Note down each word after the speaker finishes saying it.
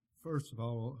First of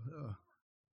all,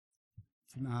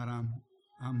 tonight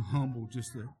I'm humbled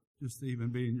just to even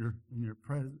be in your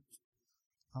presence.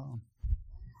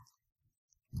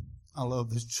 I love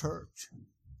this church.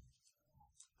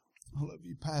 I love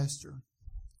you, Pastor.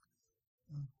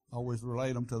 I always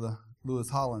relate them to the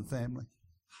Lewis Holland family.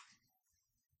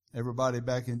 Everybody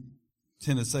back in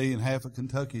Tennessee and half of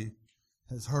Kentucky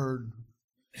has heard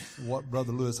what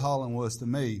Brother Lewis Holland was to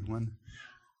me. When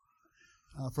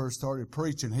I first started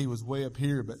preaching, he was way up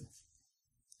here, but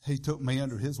he took me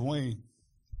under his wing.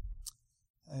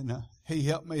 And he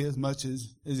helped me as much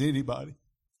as anybody.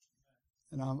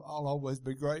 And I'll always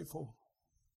be grateful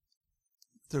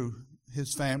through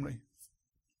his family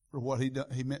for what he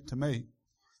meant to me.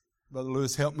 Brother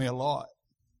Lewis helped me a lot.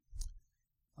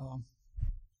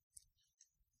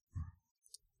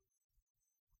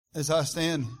 As I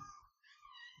stand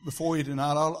before you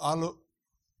tonight, I look,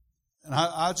 and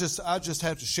I just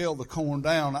have to shell the corn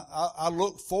down. I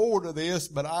look forward to this,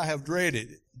 but I have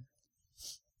dreaded it.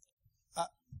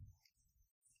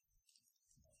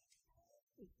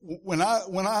 When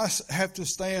I have to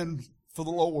stand for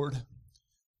the Lord,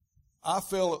 I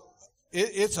feel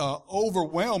it's an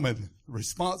overwhelming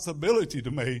responsibility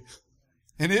to me,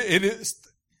 and it is.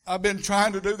 I've been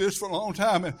trying to do this for a long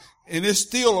time, and it's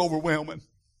still overwhelming.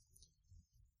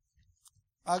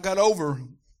 I got over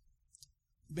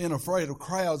being afraid of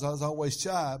crowds. I was always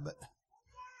shy, but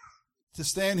to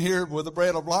stand here with the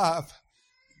bread of life,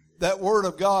 that word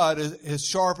of God is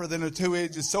sharper than a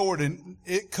two-edged sword, and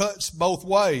it cuts both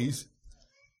ways.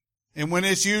 And when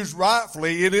it's used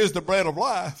rightfully, it is the bread of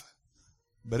life.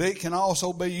 But it can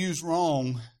also be used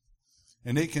wrong,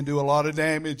 and it can do a lot of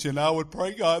damage. And I would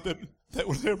pray, God, that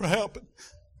would never happen.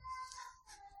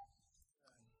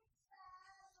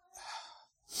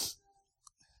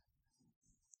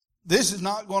 This is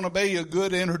not going to be a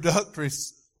good introductory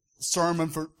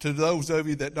sermon to those of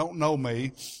you that don't know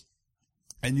me.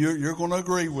 And you're going to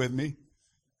agree with me.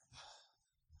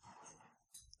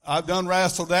 I've done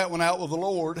wrestled that one out with the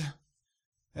Lord.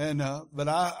 But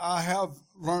I have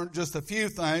learned just a few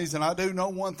things, and I do know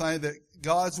one thing, that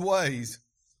God's ways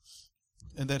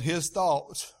and that His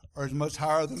thoughts are as much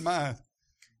higher than mine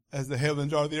as the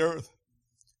heavens are the earth.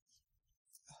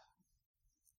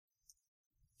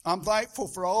 I'm thankful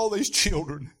for all these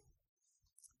children.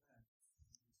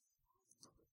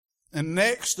 And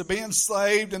next to being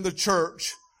saved in the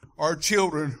church, our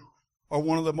children are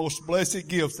one of the most blessed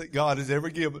gifts that God has ever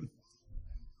given.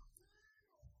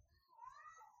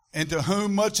 And to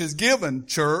whom much is given,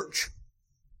 church,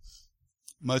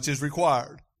 much is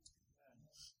required.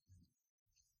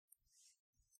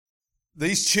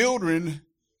 These children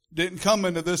didn't come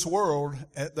into this world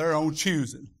at their own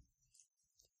choosing.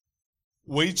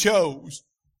 We chose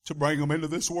to bring them into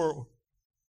this world.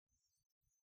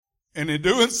 And in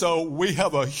doing so, we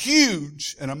have a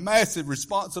huge and a massive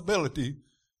responsibility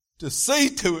to see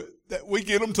to it that we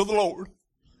get them to the Lord.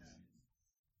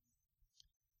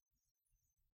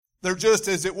 They're just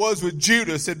as it was with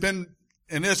Judas. And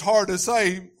it's hard to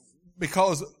say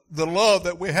because the love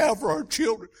that we have for our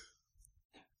children.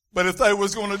 But if they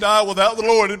was going to die without the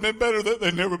Lord, it'd been better that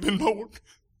they'd never been born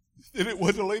than it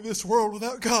would to leave this world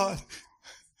without God.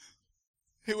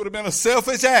 It would have been a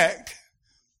selfish act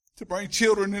to bring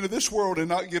children into this world and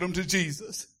not get them to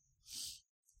Jesus.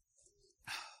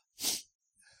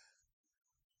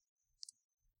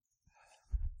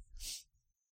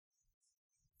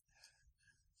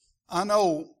 I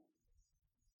know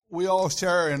we all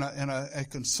share in a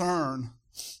concern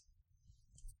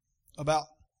about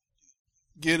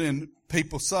getting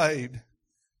people saved.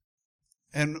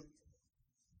 And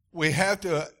we have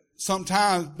to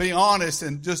sometimes be honest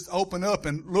and just open up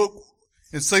and look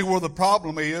and see where the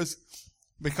problem is.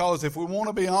 Because if we want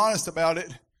to be honest about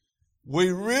it,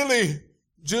 we really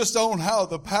just don't have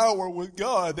the power with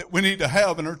God that we need to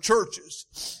have in our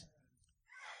churches.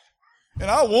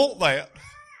 And I want that.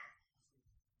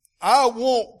 I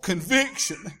want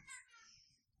conviction.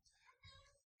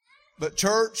 But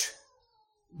church,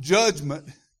 judgment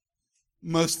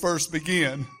must first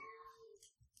begin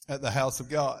at the house of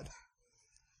God.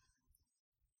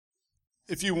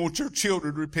 If you want your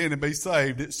children to repent and be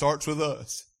saved, it starts with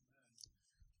us.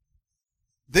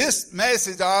 This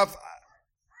message I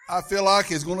feel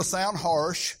like is going to sound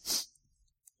harsh.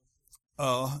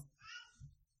 God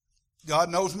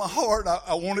knows my heart.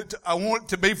 I want it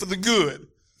to be for the good.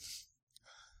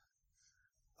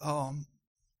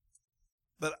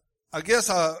 But I guess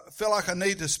I feel like I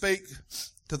need to speak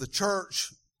to the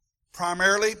church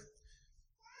primarily.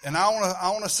 And I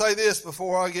want to say this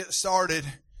before I get started.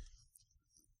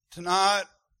 Tonight,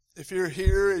 if you're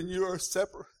here and you're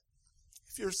separated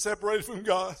from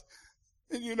God,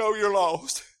 and you know you're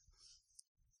lost.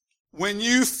 When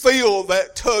you feel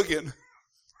that tugging,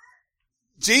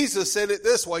 Jesus said it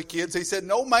this way, kids. He said,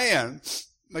 no man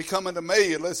may come unto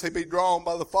me unless he be drawn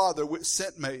by the Father which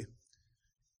sent me.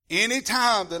 Any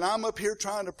time that I'm up here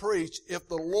trying to preach, if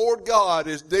the Lord God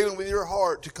is dealing with your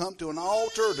heart to come to an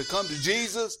altar, to come to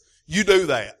Jesus, you do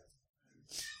that.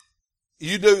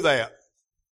 You do that.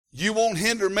 You won't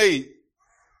hinder me.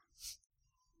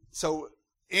 So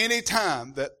any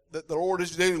time that the Lord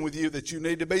is dealing with you that you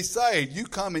need to be saved, you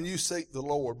come and you seek the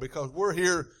Lord, because we're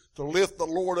here to lift the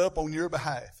Lord up on your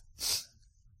behalf.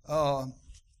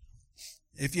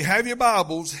 If you have your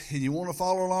Bibles and you want to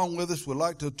follow along with us, we'd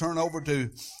like to turn over to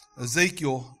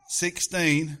Ezekiel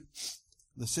 16,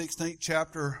 the 16th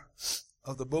chapter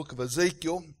of the book of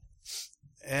Ezekiel.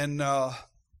 And I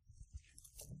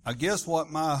guess what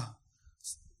my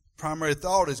primary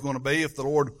thought is going to be, if the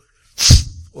Lord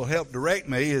will help direct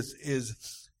me,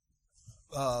 is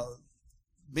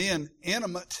being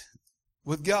intimate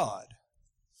with God.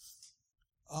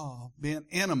 Being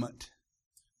intimate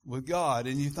with God.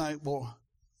 And you think, well,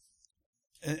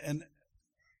 and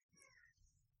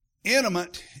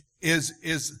intimate is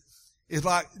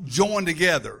like joined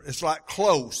together. It's like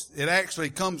close. It actually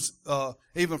comes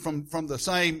even from the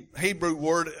same Hebrew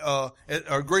word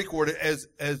or Greek word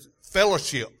as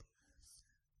fellowship.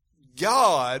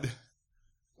 God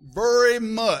very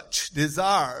much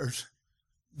desires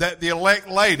that the elect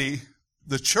lady,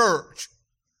 the church,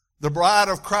 the bride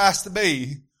of Christ to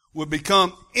be, would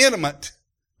become intimate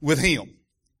with Him.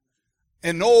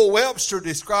 And Noel Webster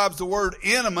describes the word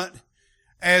intimate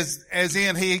as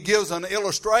in he gives an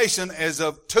illustration as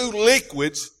of two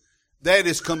liquids that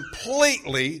is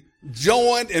completely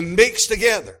joined and mixed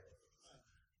together.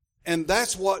 And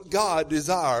that's what God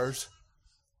desires,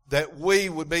 that we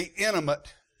would be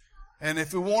intimate. And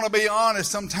if we want to be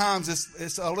honest, sometimes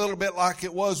it's a little bit like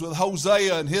it was with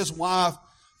Hosea and his wife.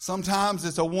 Sometimes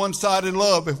it's a one-sided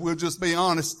love, if we'll just be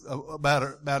honest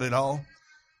about it all.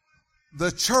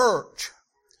 The church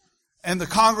and the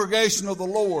congregation of the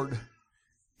Lord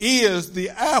is the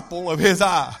apple of His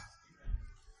eye.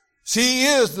 She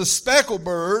is the speckled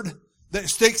bird that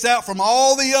sticks out from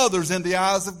all the others in the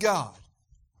eyes of God.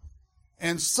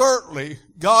 And certainly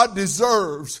God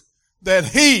deserves that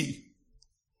He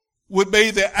would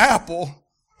be the apple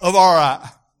of our eye.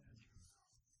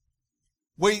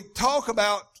 We talk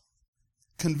about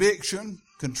conviction,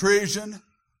 contrition,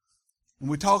 and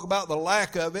we talk about the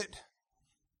lack of it.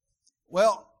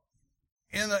 Well,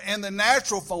 in the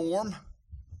natural form,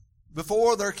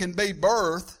 before there can be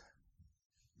birth,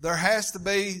 there has to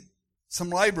be some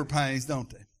labor pains, don't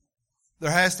there?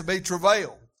 There has to be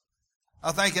travail.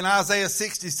 I think in Isaiah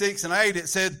 66 and 8 it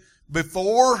said,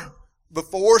 before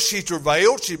she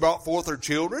travailed, she brought forth her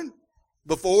children.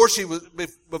 Before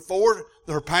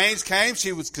her pains came,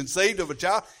 she was conceived of a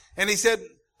child. And He said,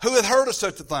 who hath heard of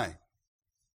such a thing?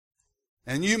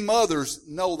 And you mothers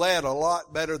know that a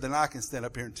lot better than I can stand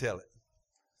up here and tell it.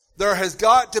 There has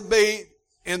got to be,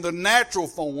 in the natural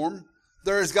form,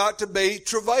 there has got to be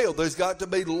travail. There's got to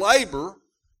be labor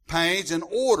pains in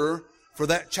order for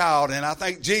that child. And I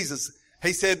think Jesus,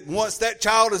 He said, once that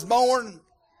child is born,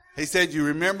 He said, you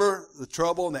remember the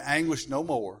trouble and the anguish no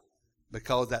more,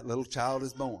 because that little child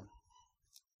is born.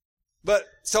 But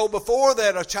so before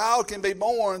that a child can be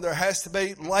born, there has to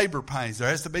be labor pains. There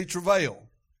has to be travail.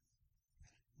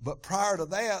 But prior to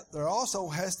that, there also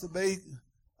has to be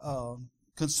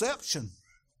conception.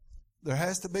 There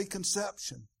has to be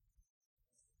conception.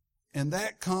 And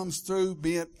that comes through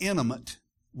being intimate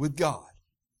with God.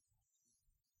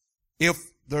 If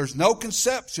there's no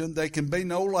conception, there can be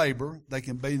no labor, there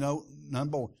can be none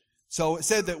born. So it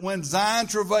said that when Zion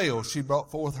travailed, she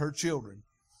brought forth her children.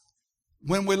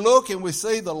 When we look and we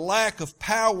see the lack of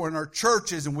power in our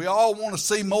churches, and we all want to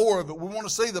see more of it, we want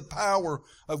to see the power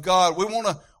of God. We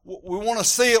want to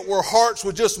see it where hearts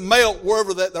would just melt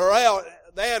wherever that they're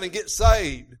at and get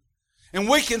saved. And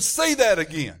we can see that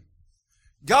again.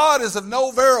 God is of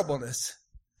no variableness.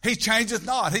 He changeth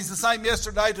not. He's the same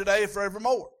yesterday, today, and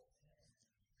forevermore.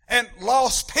 And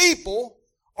lost people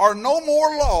are no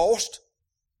more lost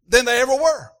than they ever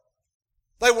were.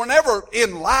 They were never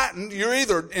enlightened. You're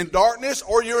either in darkness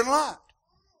or you're in light.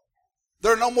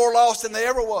 They're no more lost than they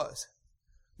ever was.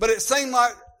 But it seemed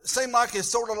like it's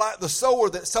sort of like the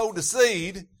sower that sowed the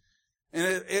seed,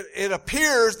 and it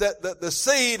appears that the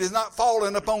seed is not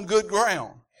falling upon good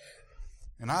ground.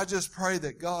 And I just pray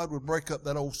that God would break up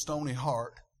that old stony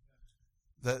heart,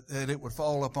 that it would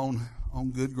fall upon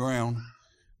good ground.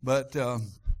 But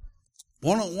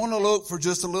want to look for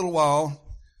just a little while,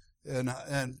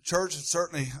 and church,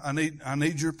 certainly I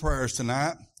need your prayers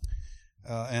tonight.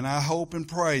 And I hope and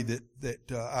pray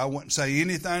that I wouldn't say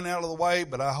anything out of the way,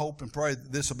 but I hope and pray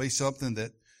that this will be something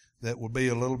that will be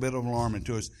a little bit of alarming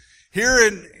to us. Here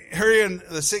in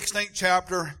the 16th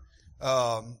chapter,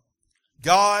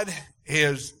 God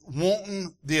is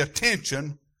wanting the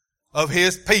attention of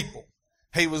His people.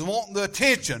 He was wanting the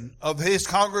attention of His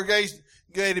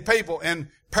congregated people. And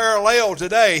parallel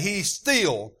today, He's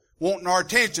still wanting our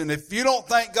attention. If you don't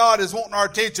think God is wanting our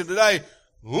attention today,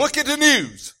 look at the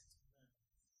news.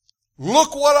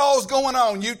 Look what all's going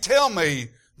on. You tell me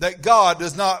that God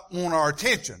does not want our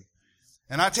attention.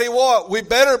 And I tell you what, we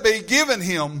better be giving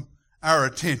Him our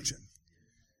attention.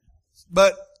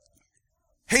 But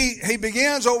he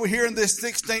begins over here in this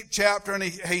 16th chapter, and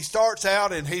he starts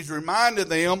out and he's reminding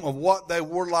them of what they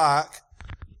were like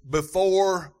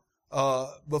before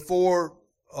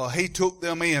He took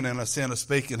them in a sense of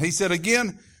speaking. He said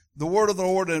again, the word of the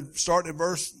Lord, starting at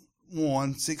verse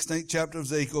 1, 16th chapter of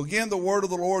Ezekiel. Again, the word of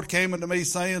the Lord came unto me,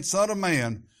 saying, Son of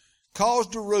man, cause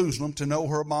Jerusalem to know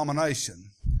her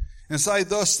abomination, and say,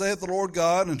 Thus saith the Lord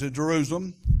God unto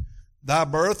Jerusalem, Thy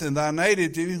birth and thy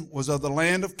nativity was of the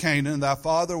land of Canaan. Thy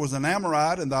father was an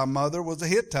Amorite, and thy mother was a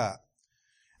Hittite.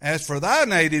 As for thy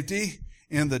nativity,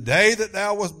 in the day that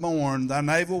thou wast born, thy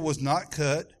navel was not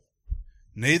cut,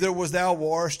 neither was thou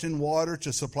washed in water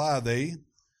to supply thee.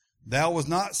 Thou was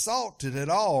not salted at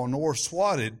all, nor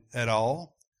swatted at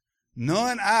all.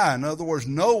 None in other words,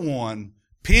 no one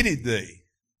pitied thee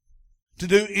to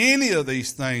do any of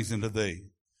these things unto thee,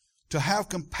 to have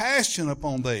compassion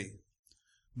upon thee.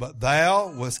 But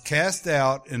thou wast cast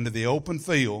out into the open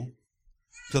field,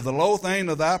 to the loathing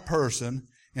of thy person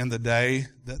in the day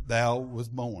that thou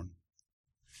wast born.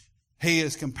 He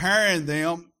is comparing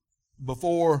them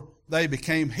before they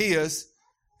became His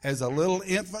as a little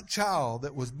infant child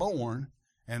that was born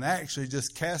and actually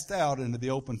just cast out into the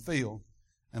open field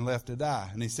and left to die.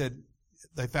 And He said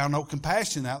they found no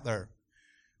compassion out there.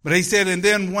 But He said, And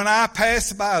then when I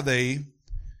passed by thee,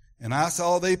 and I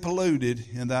saw thee polluted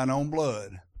in thine own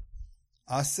blood,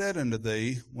 I said unto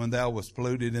thee, when thou wast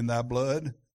polluted in thy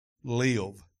blood,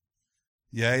 live.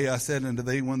 Yea, I said unto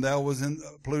thee, when thou was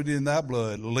polluted in thy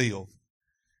blood, live.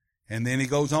 And then He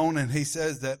goes on and He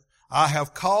says that I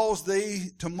have caused thee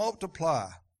to multiply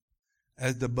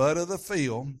as the bud of the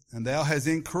field, and thou hast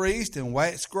increased and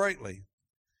waxed greatly.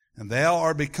 And thou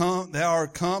art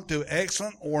come to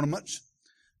excellent ornaments.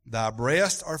 Thy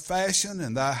breasts are fashioned,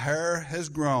 and thy hair has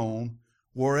grown,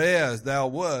 whereas thou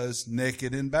wast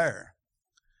naked and bare.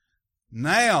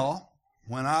 Now,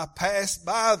 when I passed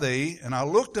by thee, and I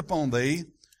looked upon thee,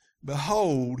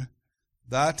 behold,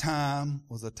 thy time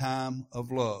was a time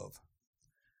of love.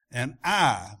 And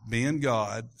I, being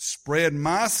God, spread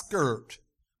my skirt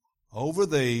over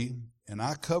thee, and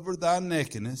I covered thy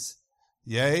nakedness.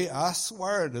 Yea, I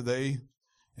swear to thee,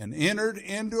 and entered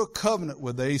into a covenant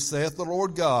with thee, saith the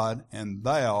Lord God, and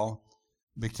thou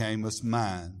becamest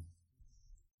mine.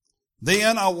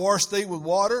 Then I washed thee with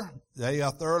water. Yea, I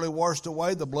thoroughly washed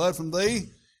away the blood from thee,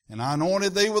 and I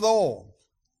anointed thee with oil.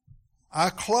 I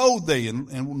clothed thee, and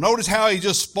notice how He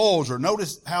just spoils her.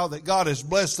 Notice how that God has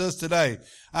blessed us today.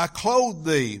 I clothed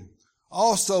thee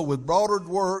also with broidered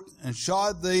work, and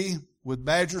shod thee with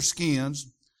badger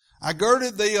skins. I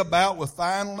girded thee about with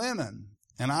fine linen,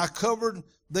 and I covered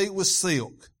thee with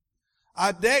silk.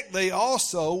 I decked thee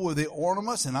also with the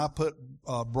ornaments, and I put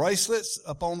bracelets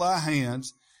upon thy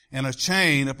hands, and a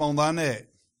chain upon thy neck.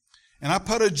 And I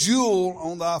put a jewel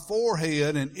on thy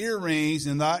forehead, and earrings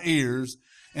in thy ears,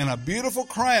 and a beautiful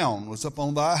crown was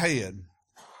upon thy head.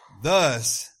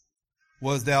 Thus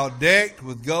was thou decked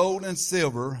with gold and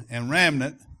silver, and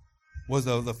raiment was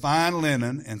of the fine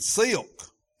linen, and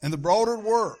silk, and the broidered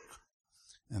work.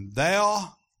 And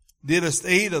thou didst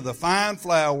eat of the fine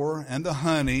flour, and the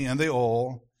honey, and the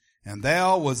oil, and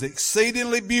thou was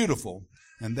exceedingly beautiful,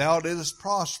 and thou didst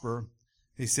prosper,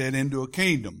 He said, into a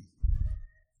kingdom.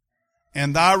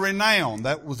 And thy renown,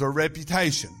 that was her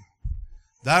reputation.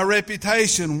 Thy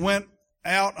reputation went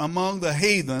out among the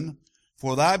heathen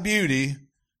for thy beauty,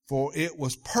 for it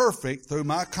was perfect through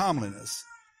my comeliness,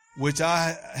 which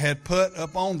I had put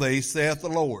upon thee, saith the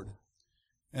Lord.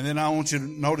 And then I want you to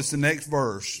notice the next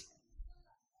verse.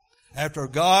 After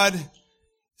God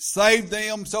saved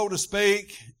them, so to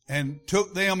speak, and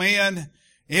took them in,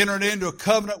 entered into a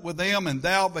covenant with them, and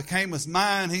thou becamest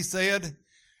mine, He said,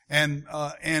 and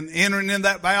entering in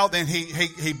that vow, then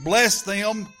he blessed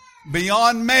them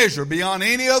beyond measure, beyond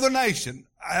any other nation.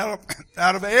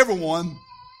 Out of everyone,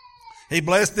 He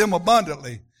blessed them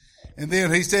abundantly. And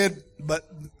then He said, but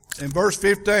in verse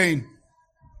 15,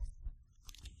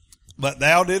 but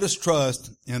thou didst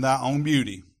trust in thy own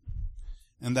beauty,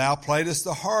 and thou playedst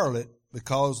the harlot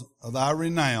because of thy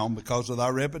renown, because of thy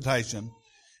reputation,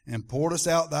 and pouredst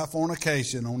out thy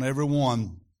fornication on every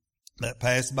one that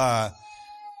passed by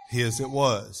his it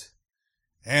was.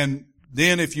 And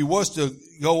then if you was to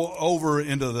go over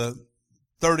into the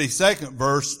 32nd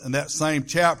verse in that same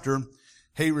chapter,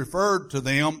 he referred to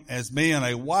them as being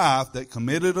a wife that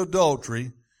committed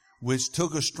adultery, which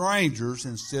took a stranger's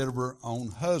instead of her own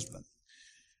husband.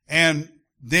 And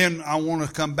then I want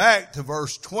to come back to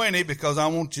verse 20 because I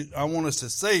want us to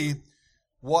see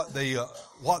what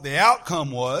the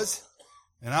outcome was,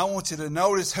 and I want you to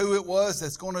notice who it was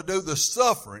that's going to do the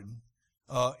suffering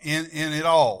in it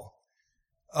all.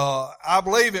 I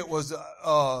believe it was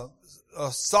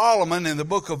Solomon in the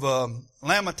book of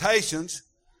Lamentations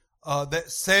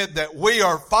that said that we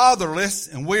are fatherless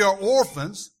and we are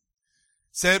orphans.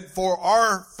 Said, for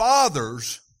our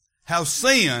fathers have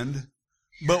sinned,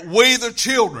 but we the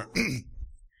children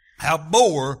have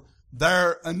bore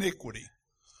their iniquity.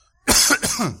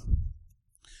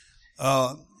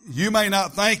 You may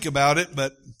not think about it,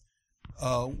 but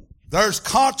there's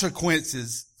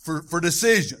consequences for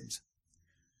decisions.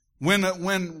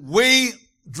 When we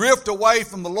drift away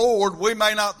from the Lord, we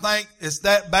may not think it's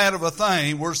that bad of a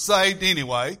thing. We're saved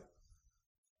anyway.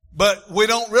 But we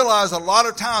don't realize a lot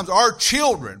of times our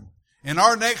children and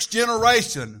our next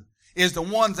generation is the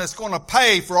ones that's going to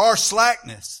pay for our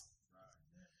slackness.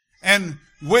 And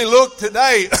we look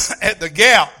today at the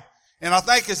gap, and I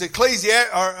think it's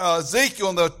Ezekiel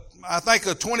in the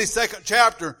 22nd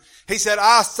chapter, he said,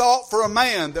 I sought for a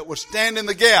man that would stand in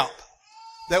the gap,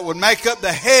 that would make up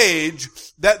the hedge,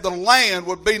 that the land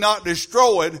would be not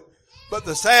destroyed. But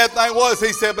the sad thing was,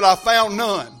 he said, but I found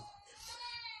none.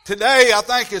 Today, I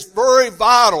think it's very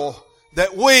vital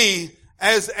that we,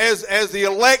 as the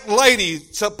elect lady,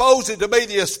 supposed to be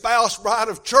the espoused bride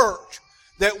of church,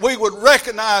 that we would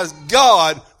recognize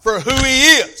God for who He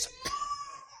is.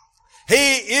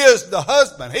 He is the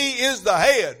husband. He is the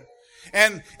head.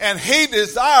 And He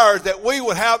desires that we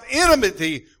would have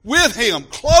intimacy with Him,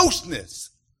 closeness.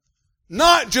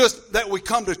 Not just that we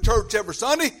come to church every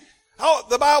Sunday. Oh,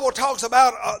 the Bible talks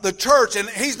about the church, and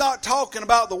He's not talking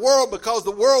about the world because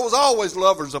the world was always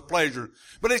lovers of pleasure.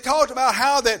 But He talked about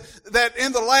how that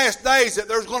in the last days that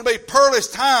there's going to be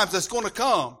perilous times that's going to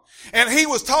come. And He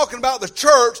was talking about the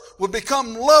church would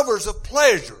become lovers of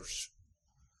pleasures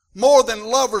more than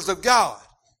lovers of God.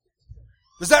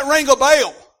 Does that ring a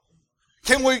bell?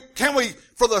 Can we,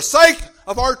 for the sake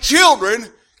of our children,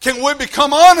 can we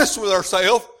become honest with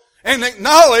ourselves and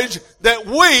acknowledge that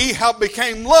we have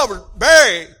become lovers?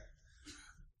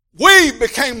 We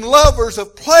became lovers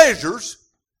of pleasures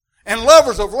and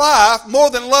lovers of life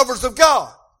more than lovers of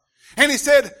God. And He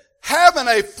said, having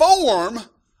a form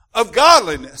of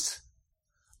godliness,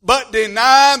 but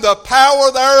denying the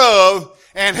power thereof,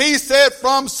 and He said,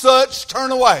 from such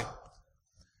turn away.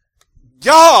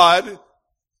 God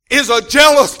is a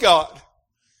jealous God.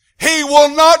 He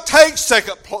will not take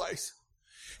second place.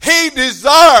 He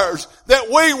desires that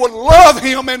we would love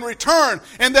Him in return,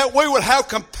 and that we would have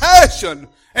compassion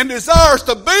and desires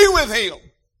to be with Him.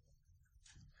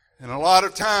 And a lot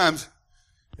of times,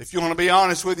 if you want to be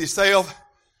honest with yourself,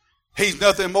 He's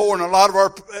nothing more in a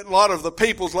lot of the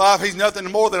people's life. He's nothing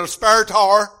more than a spare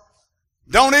tire.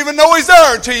 Don't even know He's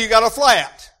there until you got a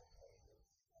flat.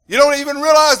 You don't even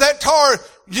realize that tire.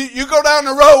 You go down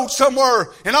the road somewhere,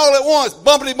 and all at once,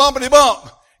 bumpity bump.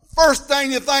 First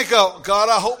thing you think of, God,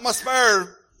 I hope my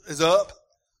spare is up.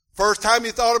 First time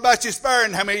you thought about your spare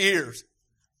in how many years?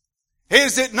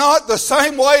 Is it not the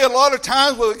same way a lot of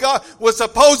times with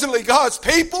supposedly God's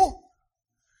people?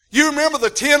 You remember the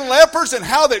 10 lepers and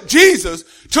how that Jesus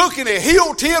took and He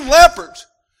healed 10 lepers.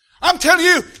 I'm telling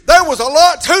you, there was a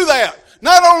lot to that.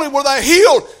 Not only were they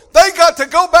healed, they got to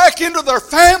go back into their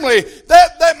family.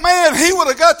 That man, he would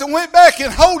have got to went back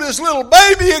and hold his little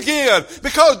baby again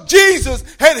because Jesus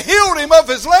had healed him of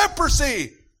his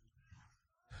leprosy.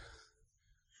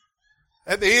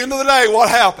 At the end of the day, what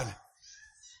happened?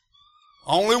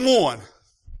 Only one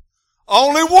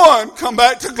come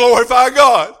back to glorify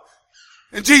God.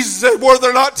 And Jesus said, were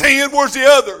there not 10? Where's the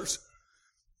others?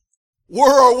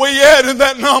 Where are we at in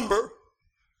that number?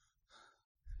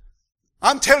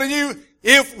 I'm telling you,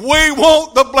 if we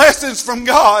want the blessings from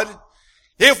God,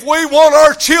 if we want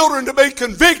our children to be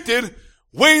convicted,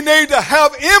 we need to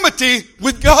have enmity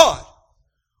with God.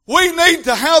 We need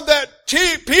to have that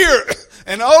pure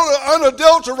and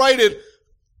unadulterated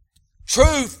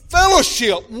true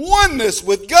fellowship, oneness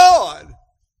with God.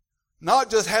 Not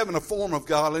just having a form of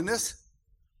godliness.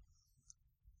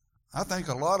 I think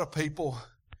a lot of people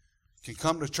can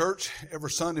come to church every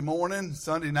Sunday morning,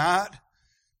 Sunday night,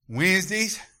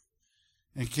 Wednesdays,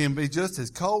 and can be just as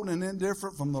cold and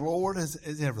indifferent from the Lord as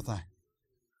everything.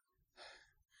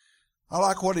 I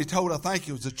like what he told, I think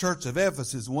it was the church of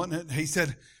Ephesus, wasn't it? He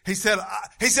said,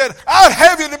 I'd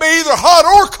have you to be either hot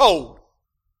or cold.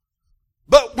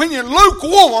 But when you're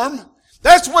lukewarm,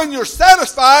 that's when you're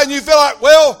satisfied and you feel like,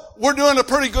 well, we're doing a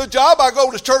pretty good job. I go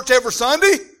to church every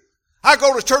Sunday. I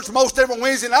go to church most every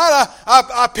Wednesday night.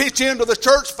 I pitch into the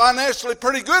church financially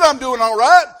pretty good. I'm doing all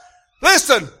right.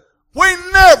 Listen, we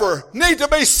never need to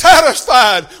be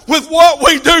satisfied with what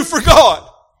we do for God.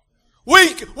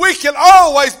 We can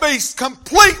always be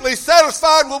completely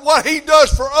satisfied with what He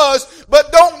does for us,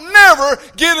 but don't never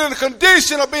get in a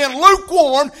condition of being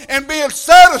lukewarm and being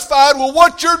satisfied with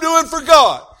what you're doing for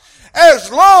God.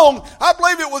 As long, I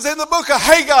believe it was in the book of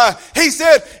Haggai, he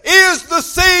said, is the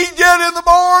seed yet in the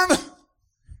barn?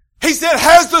 He said,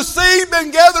 has the seed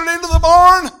been gathered into the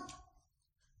barn?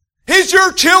 Is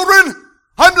your children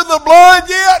under the blood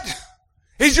yet?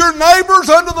 Is your neighbors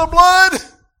under the blood?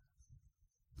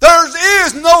 There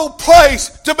is no place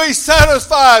to be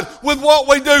satisfied with what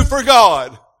we do for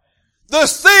God. The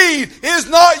seed is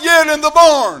not yet in the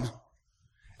barn.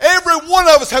 Every one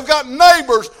of us have got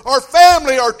neighbors or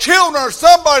family or children or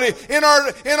somebody in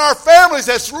our families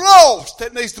that's lost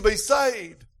that needs to be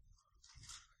saved.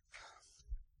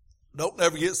 Don't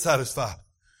ever get satisfied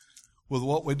with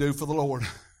what we do for the Lord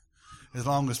as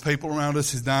long as people around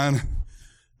us is dying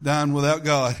without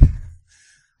God.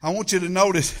 I want you to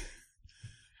notice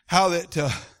how that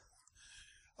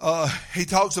he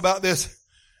talks about this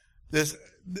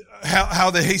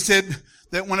how that he said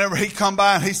that whenever he come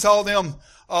by and he saw them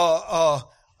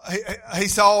he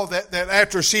saw that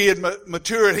after she had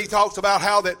matured, he talks about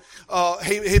how that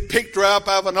he picked her up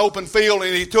out of an open field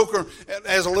and he took her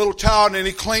as a little child and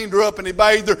he cleaned her up and he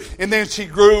bathed her, and then she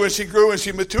grew and she grew and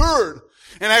she matured.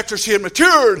 And after she had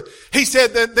matured, he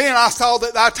said that then I saw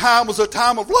that thy time was a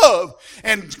time of love.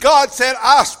 And God said,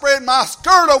 I spread my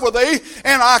skirt over thee,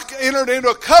 and I entered into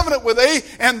a covenant with thee,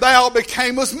 and thou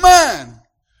becamest mine.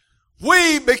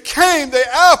 We became the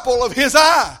apple of His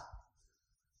eye.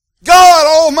 God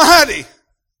Almighty.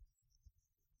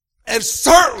 And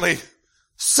certainly,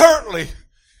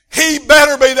 He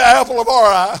better be the apple of our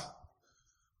eye.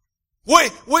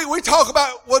 We talk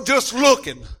about, well, just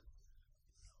looking.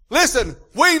 Listen,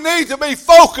 we need to be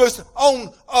focused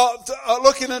on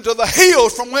looking into the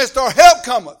hills from whence our help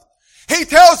cometh. He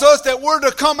tells us that we're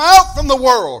to come out from the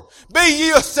world. Be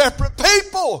ye a separate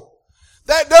people.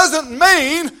 That doesn't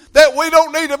mean that we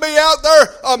don't need to be out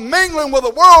there mingling with the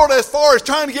world as far as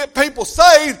trying to get people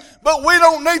saved, but we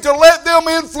don't need to let them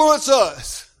influence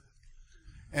us.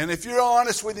 And if you're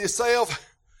honest with yourself,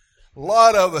 a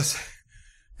lot of us,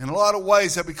 in a lot of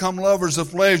ways, have become lovers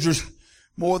of pleasures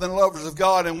more than lovers of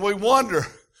God. And we wonder,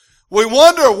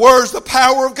 where's the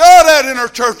power of God at in our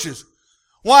churches?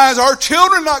 Why is our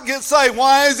children not get saved?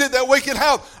 Why is it that we can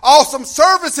have awesome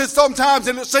services sometimes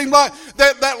and it seems like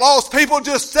that lost people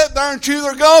just sit there and chew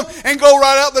their gum and go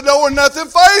right out the door and nothing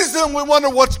fazes them? We wonder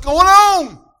what's going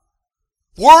on.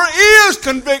 Where is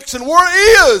conviction?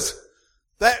 Where is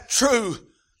that true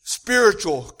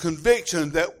spiritual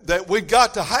conviction that we've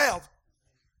got to have?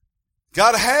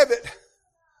 Got to have it.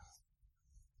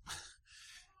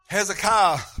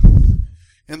 Hezekiah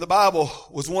in the Bible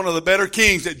was one of the better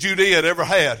kings that Judea had ever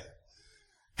had.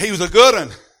 He was a good one.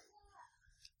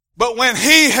 But when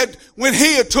he had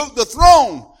took the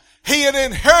throne, he had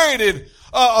inherited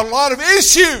a lot of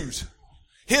issues.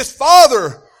 His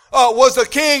father was a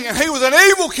king and he was an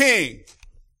evil king.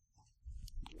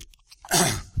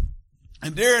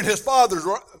 And during his father's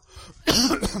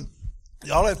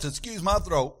y'all have to excuse my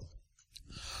throat.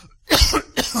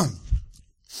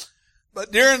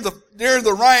 But during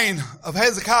the reign of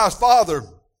Hezekiah's father,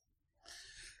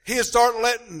 he had started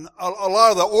letting a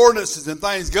lot of the ordinances and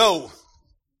things go.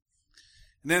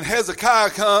 And then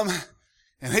Hezekiah come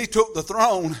and he took the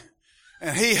throne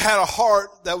and he had a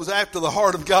heart that was after the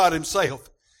heart of God Himself.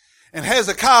 And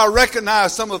Hezekiah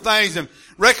recognized some of the things and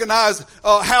recognized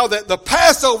how that the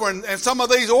Passover and some of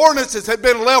these ordinances had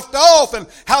been left off and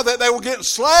how that they were getting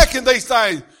slack in these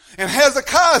things. And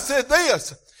Hezekiah said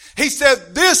this. He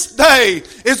said, this day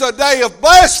is a day of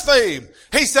blasphemy.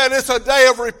 He said, it's a day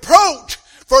of reproach,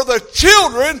 for the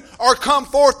children are come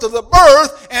forth to the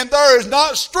birth, and there is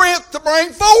not strength to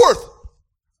bring forth.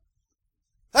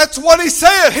 That's what he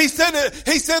said. He said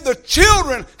the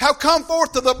children have come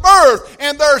forth to the birth,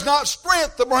 and there is not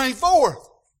strength to bring forth.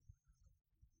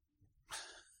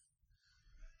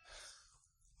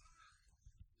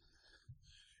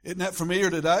 Isn't that familiar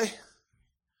today?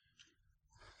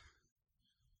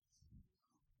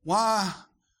 Why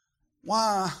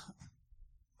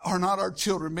are not our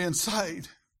children being saved?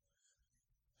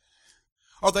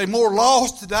 Are they more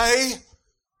lost today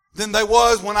than they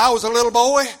was when I was a little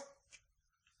boy?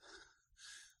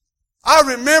 I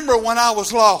remember when I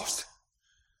was lost.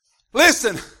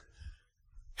 Listen,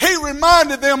 he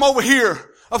reminded them over here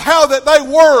of how that they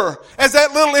were as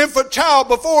that little infant child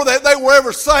before that they were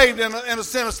ever saved in a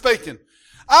sense of speaking.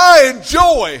 I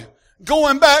enjoy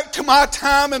going back to my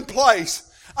time and place.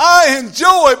 I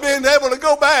enjoy being able to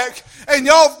go back, and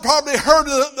y'all probably heard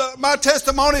my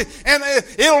testimony, and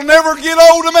it'll never get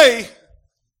old to me.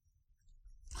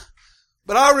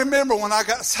 But I remember when I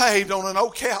got saved on an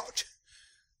old couch.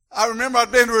 I remember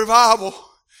I'd been to revival.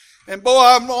 And boy,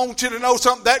 I want you to know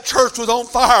something. That church was on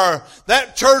fire.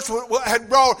 That church had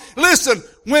brought... Listen,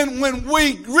 when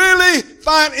we really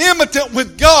find impotent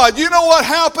with God, you know what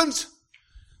happens?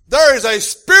 There is a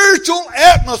spiritual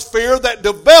atmosphere that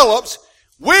develops.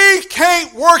 We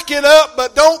can't work it up,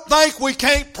 but don't think we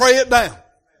can't pray it down.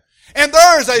 And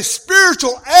there is a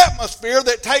spiritual atmosphere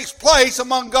that takes place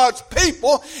among God's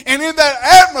people. And in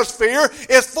that atmosphere,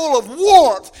 it's full of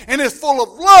warmth and it's full of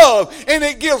love. And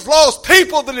it gives lost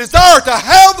people the desire to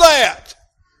have that.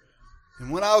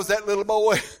 And when I was that little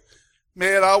boy,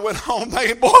 man, I went home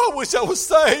thinking, boy, I wish I was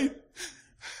saved.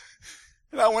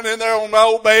 And I went in there on my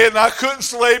old bed and I couldn't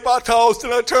sleep. I tossed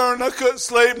and I turned and I couldn't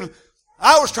sleep. And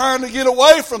I was trying to get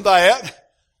away from that.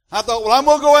 I thought, well, I'm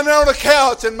going to go in there on the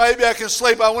couch and maybe I can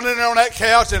sleep. I went in there on that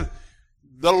couch and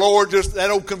the Lord that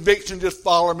old conviction just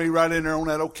followed me right in there on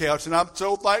that old couch. And I'm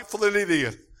so thankful that He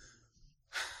did.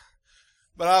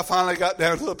 But I finally got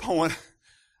down to the point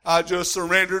I just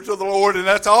surrendered to the Lord, and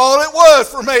that's all it was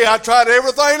for me. I tried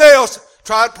everything else,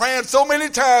 tried praying so many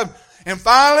times, and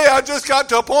finally I just got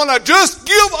to a point I just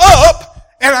give up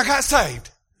and I got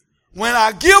saved. When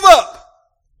I give up,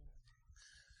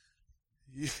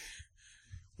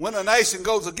 when a nation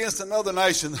goes against another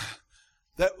nation,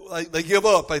 that they give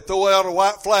up. They throw out a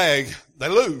white flag. They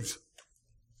lose.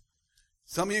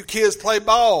 Some of you kids play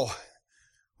ball.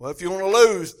 Well, if you want to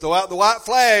lose, throw out the white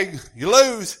flag. You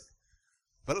lose.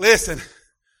 But listen,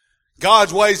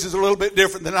 God's ways is a little bit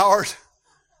different than ours.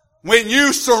 When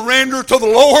you surrender to the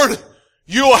Lord,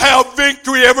 you'll have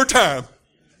victory every time.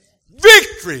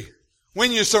 Victory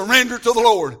when you surrender to the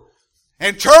Lord.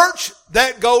 And church,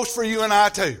 that goes for you and I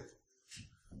too.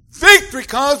 Victory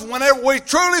comes whenever we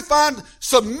truly find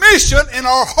submission in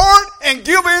our heart and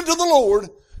give in to the Lord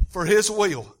for His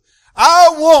will.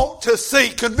 I want to see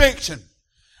conviction.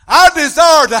 I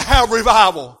desire to have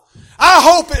revival. I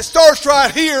hope it starts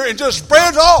right here and just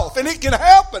spreads off, and it can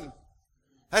happen.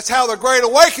 That's how the Great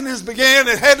Awakenings began.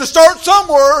 It had to start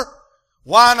somewhere.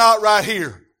 Why not right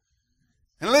here?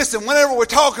 And listen, whenever we're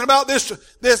talking about this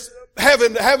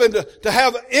having to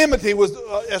have enmity with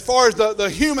as far as the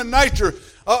human nature,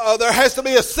 there has to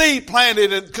be a seed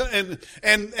planted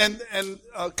and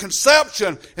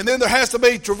conception, and then there has to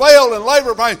be travail and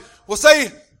labor pain. Well, see,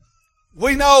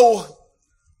 we know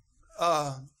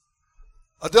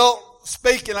adult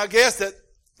speaking, I guess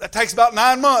that takes about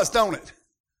 9 months, don't it?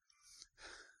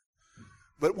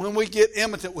 But when we get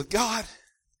impotent with God,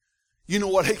 you know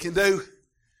what He can do?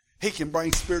 He can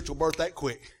bring spiritual birth that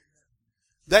quick.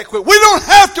 That quick. We don't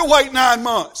have to wait 9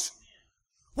 months.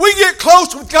 We get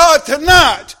close with God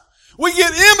tonight. We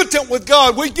get impotent with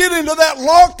God. We get into that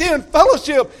locked in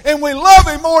fellowship and we love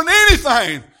Him more than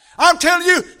anything. I'm telling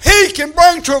you, He can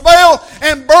bring travail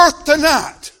and birth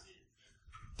tonight.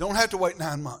 Don't have to wait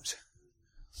 9 months.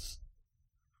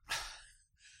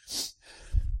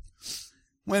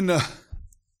 When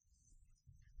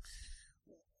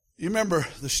you remember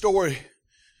the story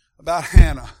about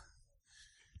Hannah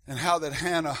and how that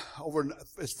Hannah, over in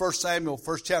 1 Samuel,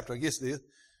 first chapter, I guess it is,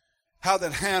 how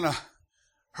that Hannah,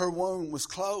 her womb was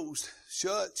closed,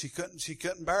 shut. She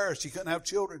couldn't bear. She couldn't have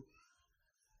children.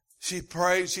 She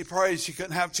prayed, she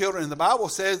couldn't have children. And the Bible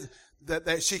says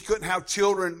that she couldn't have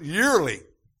children yearly.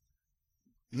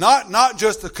 Not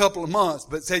just a couple of months,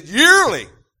 but said yearly.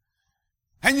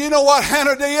 And you know what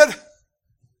Hannah did?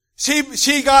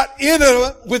 She got into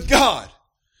it with God.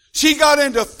 She got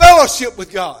into fellowship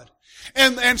with God.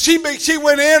 And she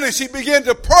went in and she began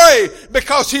to pray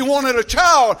because she wanted a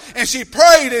child. And she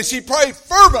prayed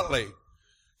fervently.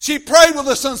 She prayed with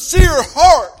a sincere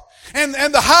heart.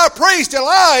 And the high priest,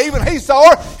 Eli, even he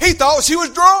saw her, he thought she was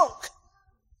drunk.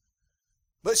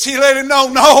 But she let him know,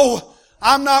 no,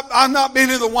 I'm not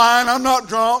being in the wine, I'm not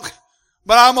drunk.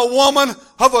 But I'm a woman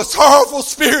of a sorrowful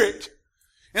spirit.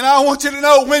 And I want you to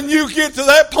know, when you get to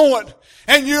that point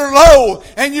and you're low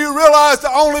and you realize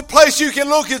the only place you can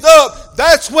look is up,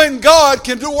 that's when God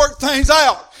can work things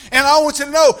out. And I want you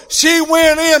to know, she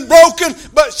went in broken,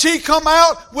 but she come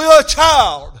out with a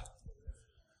child.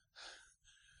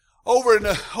 Over in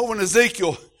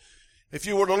Ezekiel, If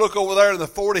you were to look over there in the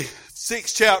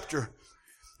 46th chapter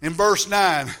in verse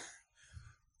 9,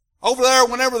 over there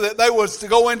whenever they was to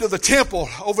go into the temple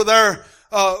over there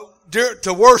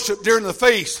to worship during the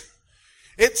feast,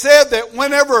 it said that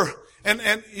whenever,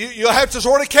 and you'll have to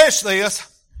sort of catch this,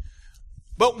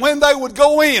 but when they would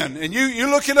go in, and you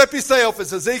look it up yourself,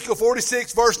 it's Ezekiel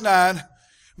 46 verse 9,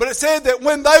 but it said that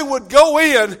when they would go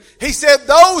in, he said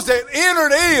those that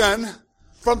entered in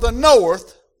from the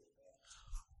north,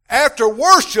 after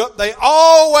worship, they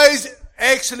always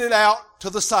exited out to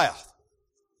the south.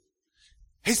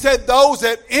 He said those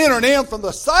that entered in from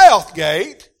the south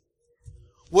gate,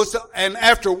 and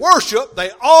after worship,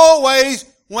 they always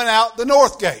went out the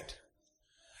north gate.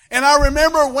 And I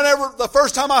remember whenever the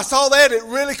first time I saw that, it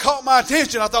really caught my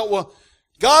attention. I thought, well,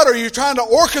 God, are you trying to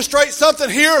orchestrate something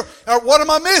here, or what am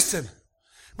I missing?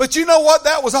 But you know what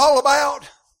that was all about?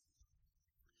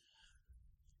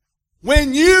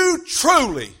 When you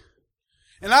truly,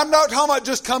 and I'm not talking about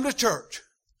just come to church,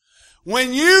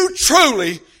 when you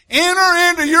truly enter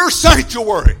into your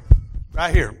sanctuary,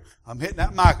 right here, I'm hitting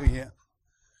that mic again.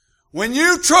 When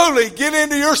you truly get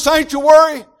into your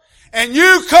sanctuary and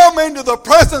you come into the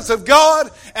presence of God,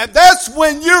 and that's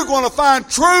when you're going to find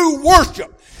true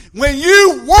worship. When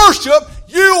you worship,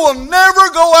 you will never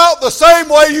go out the same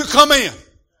way you come in.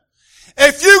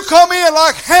 If you come in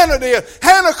like Hannah did,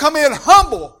 Hannah come in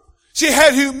humble. She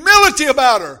had humility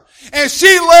about her. And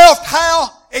she left how?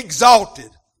 Exalted.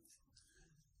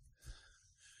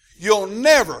 You'll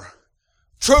never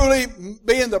truly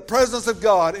be in the presence of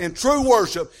God in true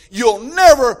worship. You'll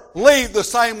never leave the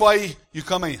same way you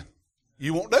come in.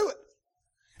 You won't do it.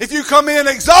 If you come in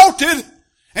exalted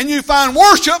and you find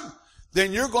worship,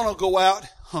 then you're going to go out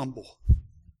humble.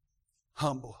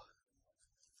 Humble.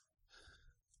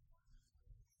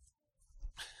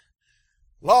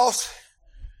 Lost.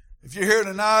 If you're here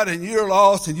tonight and you're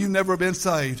lost and you've never been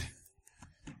saved,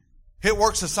 it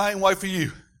works the same way for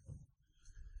you.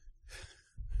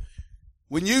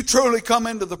 When you truly come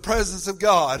into the presence of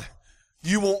God,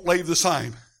 you won't leave the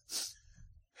same.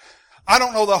 I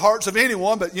don't know the hearts of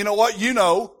anyone, but you know what? You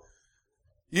know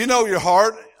your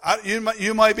heart.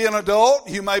 You may be an adult,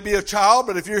 you may be a child,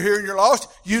 but if you're here and you're lost,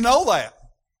 you know that.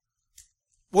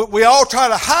 We all try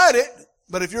to hide it,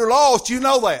 but if you're lost, you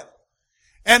know that.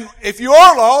 And if you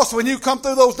are lost, when you come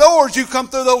through those doors, you come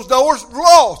through those doors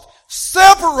lost,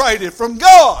 separated from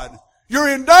God. You're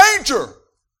in danger,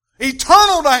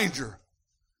 eternal danger.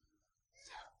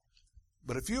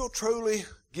 But if you'll truly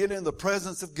get in the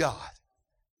presence of God,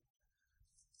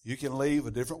 you can leave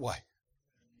a different way.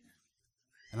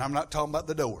 And I'm not talking about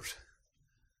the doors.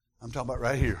 I'm talking about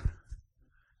right here.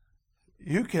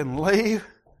 You can leave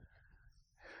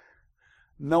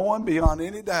knowing beyond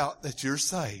any doubt that you're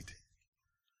saved.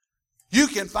 You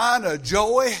can find a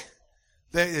joy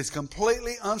that is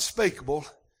completely unspeakable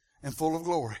and full of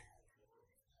glory.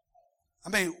 I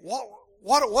mean,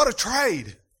 what a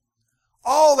trade.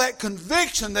 All that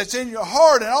conviction that's in your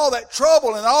heart and all that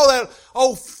trouble and all that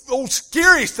old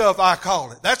scary stuff, I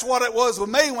call it. That's what it was with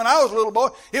me when I was a little boy.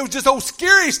 It was just old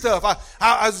scary stuff.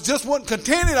 I just wasn't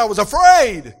contented. I was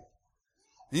afraid.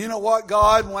 And you know what,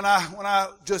 God, when I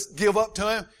just give up to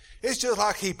Him, it's just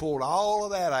like He pulled all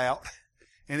of that out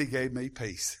and He gave me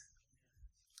peace.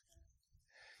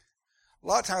 A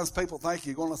lot of times people think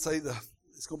you're going to see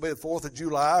it's going to be the 4th of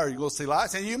July or you're going to see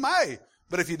lights, and you may.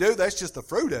 But if you do, that's just the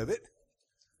fruit of it.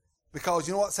 Because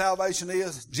you know what salvation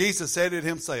is? Jesus said it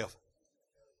Himself.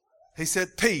 He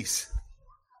said, peace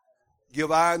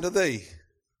give I unto thee.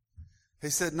 He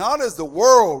said, not as the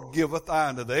world giveth I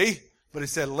unto thee, but He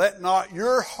said, let not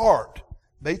your heart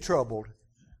be troubled,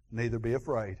 neither be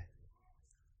afraid.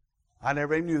 I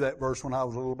never even knew that verse when I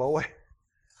was a little boy.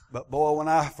 But boy,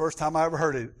 first time I ever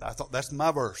heard it, I thought, that's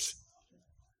my verse.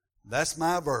 That's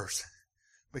my verse.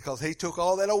 Because He took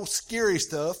all that old scary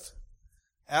stuff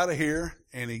out of here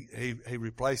and he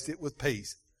replaced it with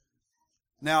peace.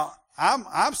 Now,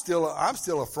 I'm still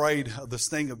afraid of the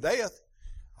sting of death.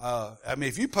 I mean,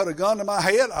 if you put a gun to my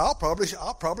head, I'll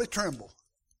probably tremble.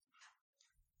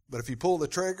 But if you pull the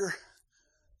trigger,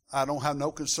 I don't have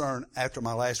no concern after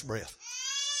my last breath.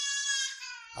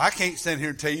 I can't stand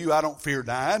here and tell you I don't fear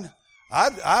dying.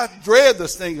 I dread the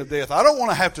sting of death. I don't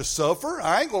want to have to suffer.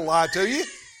 I ain't going to lie to you.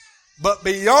 But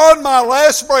beyond my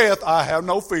last breath, I have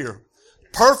no fear.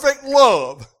 Perfect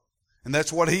love. And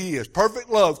that's what He is. Perfect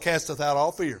love casteth out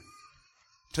all fear.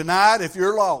 Tonight, if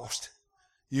you're lost,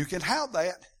 you can have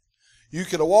that. You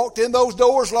could have walked in those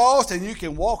doors lost, and you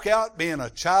can walk out being a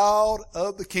child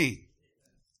of the King.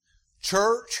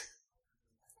 Church,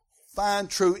 find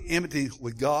true intimacy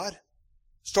with God.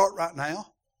 Start right now.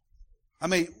 I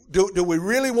mean, do we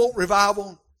really want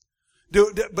revival?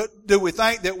 But do we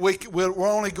think that we're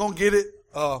only going to get it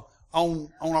on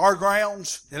our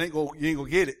grounds? You ain't going to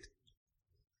get it.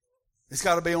 It's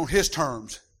got to be on His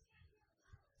terms.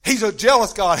 He's a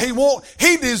jealous God.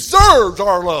 He deserves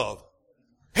our love.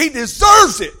 He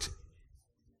deserves it.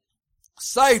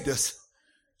 Saved us.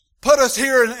 Put us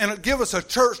here and give us a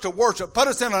church to worship. Put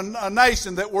us in a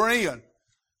nation that we're in.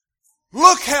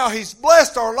 Look how He's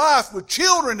blessed our life with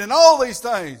children and all these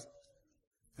things.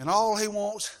 And all He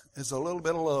wants is a little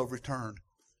bit of love returned.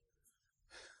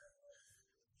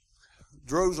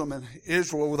 Jerusalem and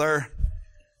Israel were there.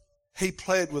 He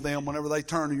pled with them whenever they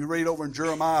turned. You read over in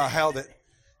Jeremiah how that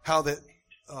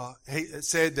he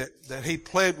said that He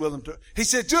pled with them. He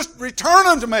said, just return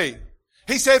unto me.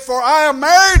 He said, for I am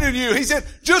married to you. He said,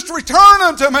 just return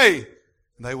unto me.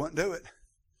 And they wouldn't do it.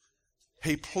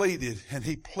 He pleaded and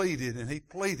he pleaded and he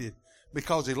pleaded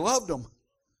because He loved them.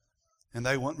 And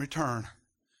they wouldn't return.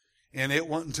 And it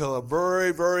wasn't until a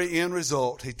very, very end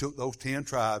result He took those 10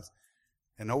 tribes.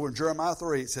 And over in Jeremiah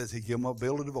 3 it says He gave them a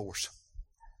bill of divorce.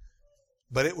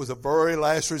 But it was a very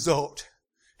last result.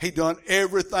 He done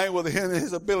everything within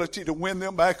His ability to win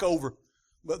them back over.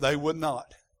 But they would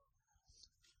not.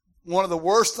 One of the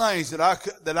worst things that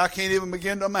I can't even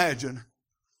begin to imagine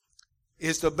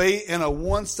is to be in a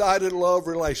one-sided love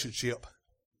relationship.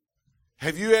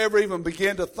 Have you ever even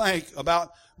begun to think about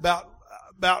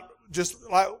just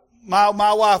like my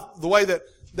wife, the way that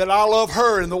I love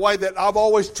her and the way that I've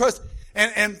always trusted,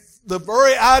 and the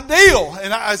very ideal,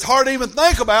 and it's hard to even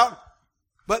think about,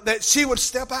 but that she would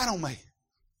step out on me.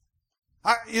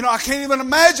 I can't even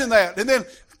imagine that. And then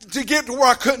to get to where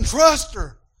I couldn't trust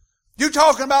her. You're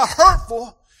talking about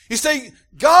hurtful. You see,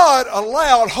 God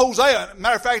allowed Hosea,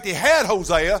 matter of fact, He had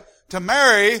Hosea to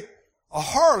marry a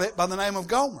harlot by the name of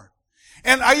Gomer.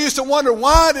 And I used to wonder,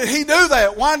 why did He do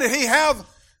that? Why did He have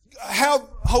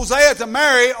Hosea to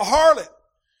marry a harlot?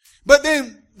 But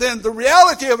then the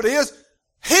reality of it is,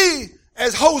 he,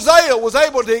 as Hosea, was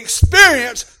able to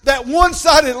experience that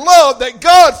one-sided love that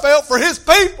God felt for His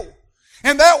people.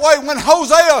 And that way, when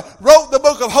Hosea wrote the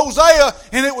book of Hosea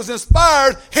and it was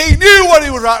inspired, he knew what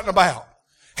he was writing about.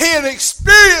 He had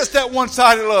experienced that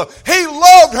one-sided love. He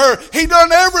loved her. He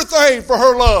done everything for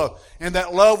her love. And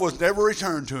that love was never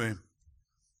returned to him.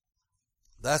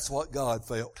 That's what God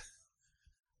felt.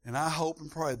 And I hope and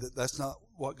pray that that's not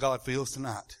what God feels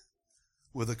tonight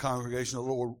with the congregation of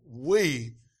the Lord.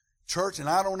 We, church, and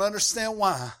I don't understand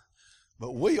why,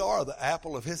 but we are the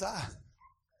apple of His eye.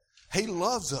 He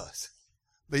loves us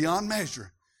beyond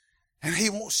measure. And He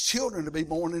wants children to be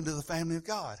born into the family of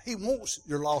God. He wants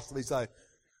your lost to be saved.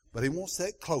 But He wants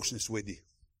that closeness with you.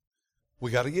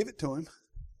 We got to give it to Him.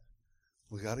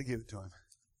 We got to give it to Him.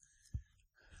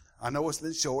 I know it's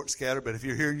been short, scattered, but if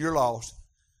you're here and you're lost,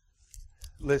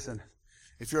 listen,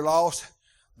 if you're lost,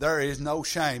 there is no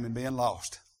shame in being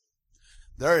lost.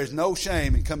 There is no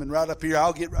shame in coming right up here.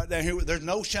 I'll get right down here. There's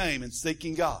no shame in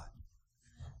seeking God.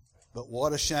 But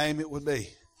what a shame it would be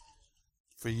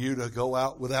for you to go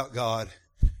out without God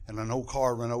and an old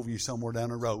car run over you somewhere down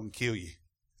the road and kill you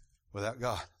without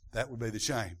God. That would be the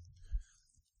shame.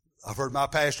 I've heard my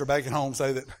pastor back at home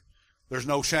say that there's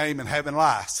no shame in having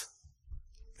lice.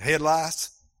 Head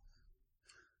lice.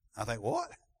 I think, what?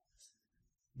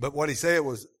 But what he said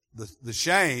was the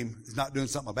shame is not doing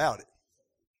something about it.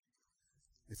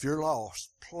 If you're lost,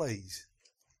 please,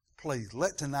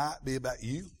 let tonight be about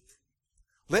you.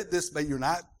 Let this be your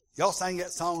night. Y'all sang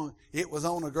that song, it was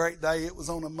on a great day, it was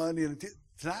on a Monday, and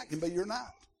tonight can be your night.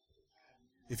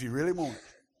 If you really want it.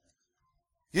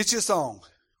 Get your song.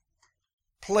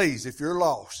 Please, if you're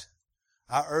lost,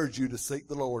 I urge you to seek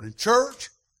the Lord. In church,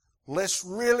 let's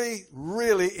really,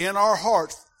 really in our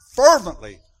hearts,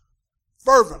 fervently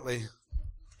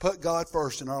put God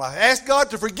first in our life. Ask God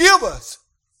to forgive us.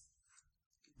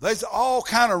 There's all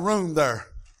kind of room there.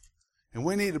 And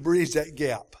we need to bridge that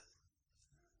gap.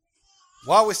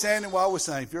 While we're standing, while we're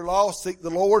saying, if you're lost, seek the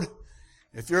Lord.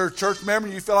 If you're a church member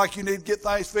and you feel like you need to get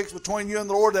things fixed between you and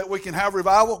the Lord that we can have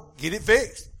revival, get it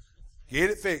fixed.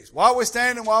 Get it fixed. While we're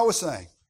standing, while we're saying.